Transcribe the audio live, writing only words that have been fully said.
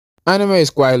Anime is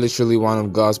quite literally one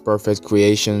of God's perfect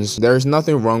creations. There is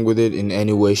nothing wrong with it in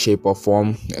any way, shape, or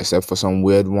form, except for some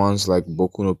weird ones like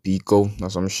Boku no Pico or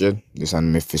some shit. This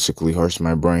anime physically hurts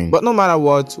my brain. But no matter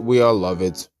what, we all love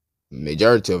it.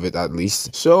 Majority of it at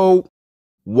least. So,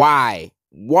 why?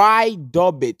 Why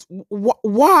dub it?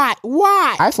 Why?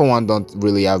 Why? I for one don't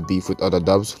really have beef with other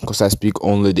dubs because I speak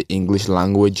only the English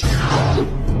language.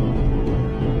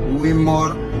 Oui,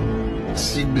 mort,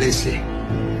 si blessé.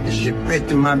 Je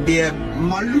pète ma bière,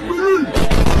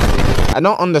 I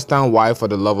don't understand why, for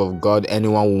the love of God,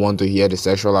 anyone would want to hear the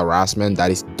sexual harassment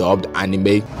that is dubbed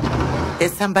anime.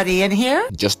 Is somebody in here?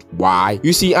 Just why?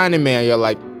 You see anime and you're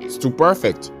like, it's too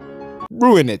perfect.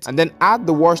 Ruin it. And then add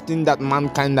the worst thing that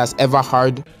mankind has ever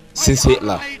heard since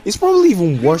Hitler. It's probably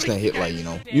even worse than Hitler, you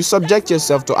know. You subject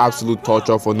yourself to absolute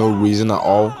torture for no reason at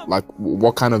all. Like,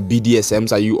 what kind of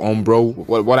BDSMs are you on, bro?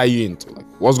 What are you into? Like,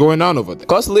 what's going on over there?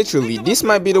 Because literally, this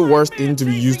might be the worst thing to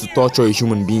be used to torture a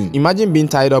human being. Imagine being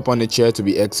tied up on a chair to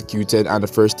be executed and the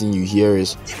first thing you hear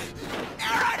is,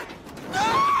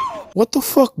 what the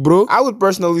fuck, bro? I would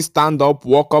personally stand up,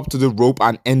 walk up to the rope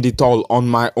and end it all on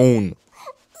my own.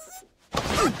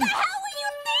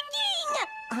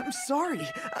 I'm sorry.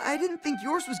 I didn't think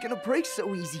yours was gonna break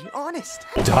so easy, honest.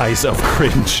 Dies of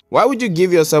cringe. Why would you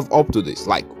give yourself up to this?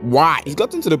 Like, why? It's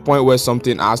gotten to the point where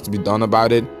something has to be done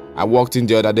about it. I walked in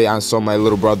the other day and saw my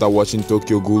little brother watching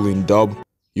Tokyo Ghoul in dub.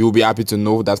 You will be happy to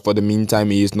know that for the meantime,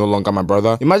 he is no longer my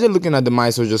brother. Imagine looking at the My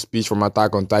Soldier speech from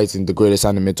Attack on Titan, the greatest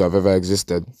anime to have ever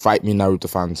existed. Fight me, Naruto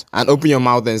fans. And open your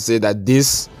mouth and say that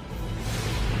this...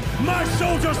 My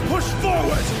soldiers push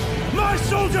forward! My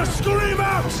soldiers scream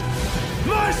out!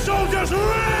 My soldiers rage!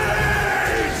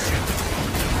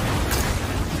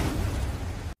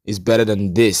 is better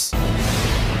than this.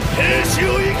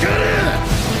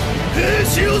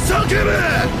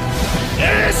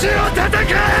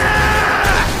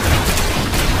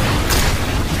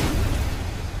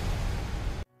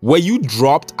 Were you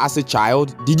dropped as a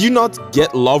child? Did you not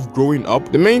get love growing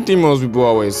up? The main thing most people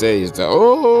always say is that,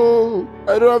 oh,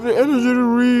 I don't have the energy to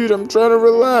read, I'm trying to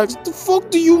relax. What the fuck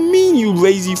do you mean, you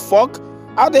lazy fuck?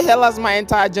 How the hell has my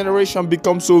entire generation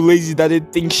become so lazy that they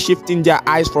think shifting their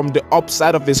eyes from the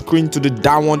upside of a screen to the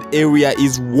downward area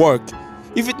is work?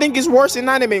 If you think it's worse in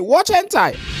anime, watch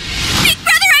hentai. Big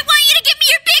brother, I want you to give me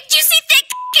your big, juicy, thick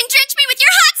and drench me with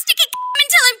your hot, sticky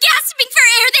until I'm gasping for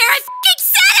air there. I fucking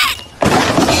said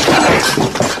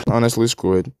it! Honestly,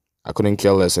 screw it. I couldn't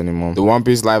care less anymore. The One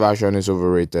Piece live action is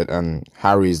overrated and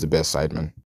Harry is the best sideman.